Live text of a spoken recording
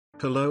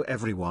Hello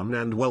everyone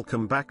and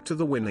welcome back to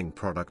the Winning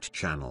Product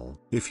channel.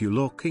 If you're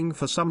looking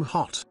for some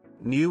hot,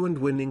 new and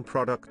winning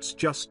products,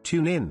 just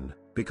tune in,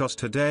 because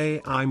today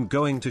I'm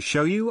going to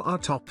show you our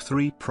top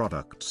 3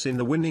 products in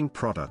the Winning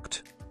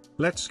Product.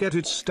 Let's get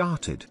it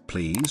started.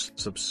 Please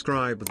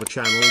subscribe the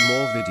channel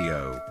more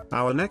video.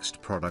 Our next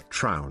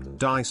product,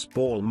 round ice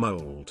ball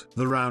mold.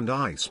 The round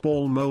ice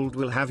ball mold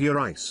will have your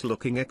ice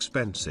looking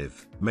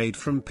expensive. Made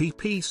from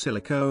PP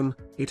silicone,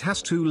 it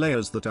has 2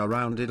 layers that are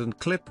rounded and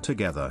clipped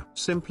together.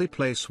 Simply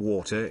place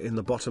water in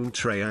the bottom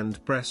tray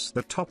and press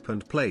the top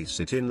and place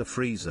it in the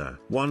freezer.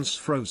 Once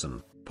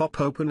frozen, pop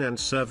open and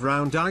serve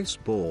round ice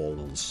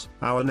balls.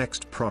 Our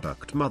next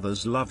product,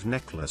 Mother's Love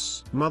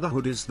Necklace.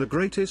 Motherhood is the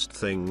greatest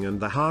thing and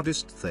the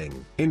hardest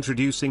thing.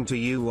 Introducing to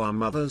you our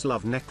Mother's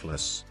Love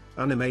Necklace,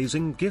 an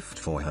amazing gift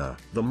for her.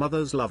 The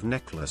Mother's Love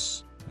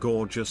Necklace,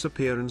 gorgeous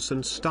appearance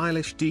and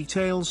stylish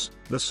details,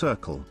 the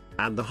circle,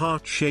 and the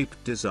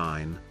heart-shaped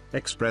design,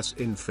 express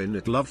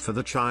infinite love for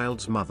the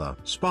child's mother.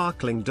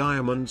 Sparkling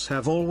diamonds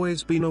have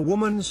always been a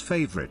woman's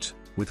favorite.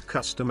 With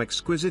custom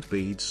exquisite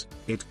beads,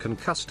 it can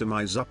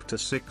customize up to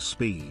 6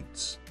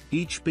 beads.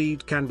 Each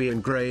bead can be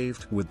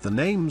engraved with the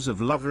names of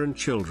lover and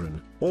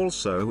children,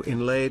 also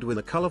inlaid with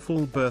a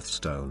colorful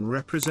birthstone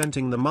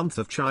representing the month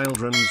of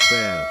children's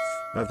birth.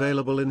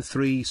 Available in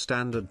 3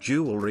 standard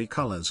jewelry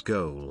colors: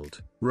 gold,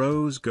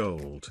 rose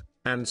gold,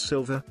 and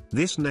silver.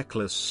 This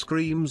necklace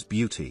screams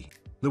beauty.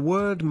 The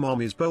word mom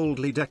is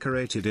boldly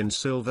decorated in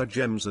silver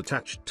gems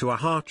attached to a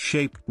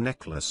heart-shaped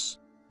necklace.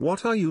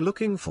 What are you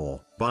looking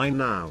for? Buy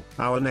now.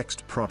 Our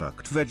next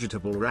product,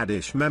 vegetable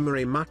radish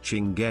memory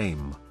matching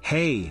game.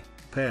 Hey,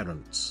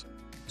 parents!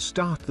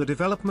 Start the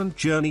development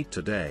journey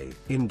today.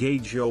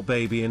 Engage your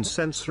baby in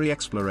sensory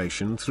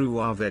exploration through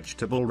our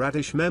vegetable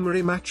radish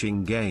memory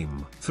matching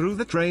game. Through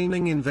the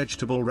training in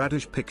vegetable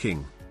radish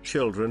picking,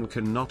 children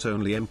can not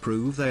only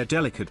improve their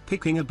delicate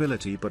picking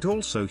ability but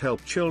also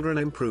help children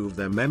improve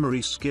their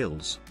memory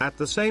skills. At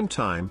the same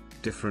time,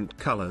 different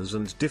colors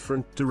and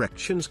different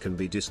directions can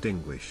be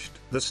distinguished.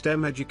 The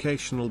STEM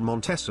educational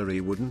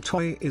Montessori wooden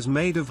toy is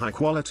made of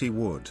high-quality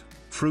wood.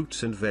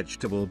 Fruits and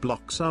vegetable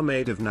blocks are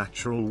made of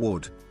natural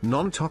wood,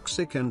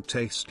 non-toxic and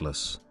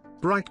tasteless.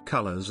 Bright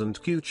colors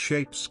and cute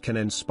shapes can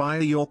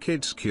inspire your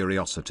kids'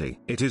 curiosity.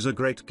 It is a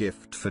great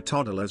gift for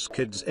toddlers,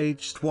 kids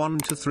aged 1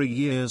 to 3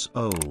 years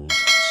old.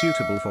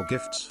 Suitable for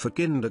gifts for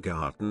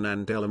kindergarten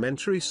and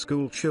elementary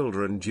school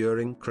children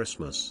during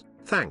Christmas,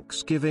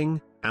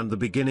 Thanksgiving, and the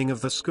beginning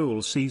of the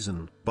school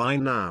season. Buy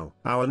now.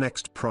 Our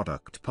next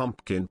product,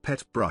 pumpkin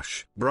pet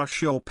brush.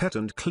 Brush your pet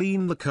and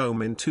clean the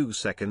comb in 2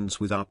 seconds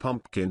with our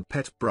pumpkin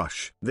pet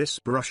brush. This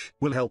brush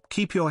will help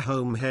keep your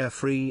home hair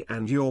free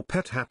and your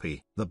pet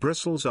happy. The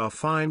bristles are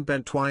fine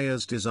bent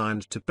wires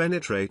designed to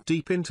penetrate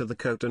deep into the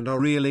coat and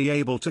are really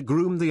able to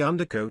groom the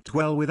undercoat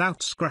well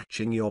without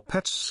scratching your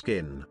pet's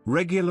skin.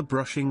 Regular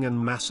brushing and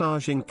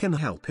massaging can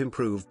help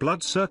improve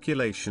blood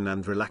circulation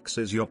and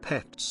relaxes your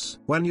pets.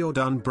 When you're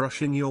done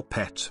brushing your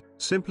pet,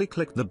 simply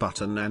click the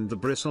button and the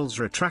bristles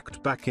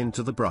retract back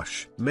into the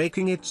brush,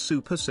 making it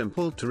super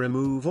simple to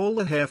remove all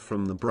the hair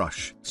from the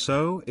brush,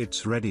 so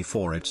it's ready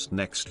for its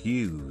next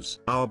use.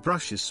 Our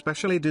brush is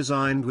specially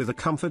designed with a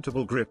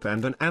comfortable grip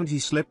and an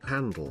anti-slip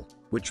handle,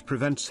 which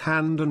prevents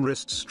hand and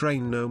wrist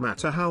strain no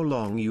matter how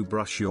long you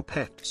brush your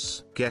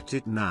pets. Get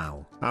it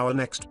now. Our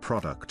next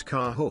product,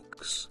 car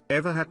hooks.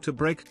 Ever had to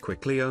brake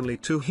quickly only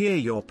to hear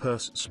your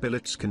purse spill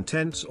its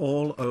contents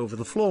all over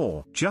the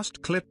floor?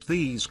 Just clip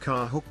these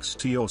car hooks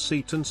to your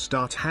seat and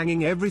start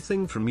hanging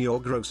everything from your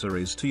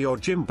groceries to your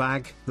gym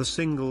bag. The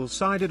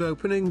single-sided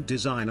opening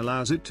design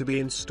allows it to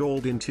be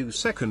installed in 2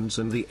 seconds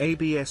and the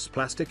ABS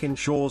plastic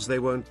ensures they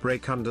won't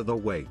break under the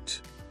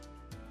weight.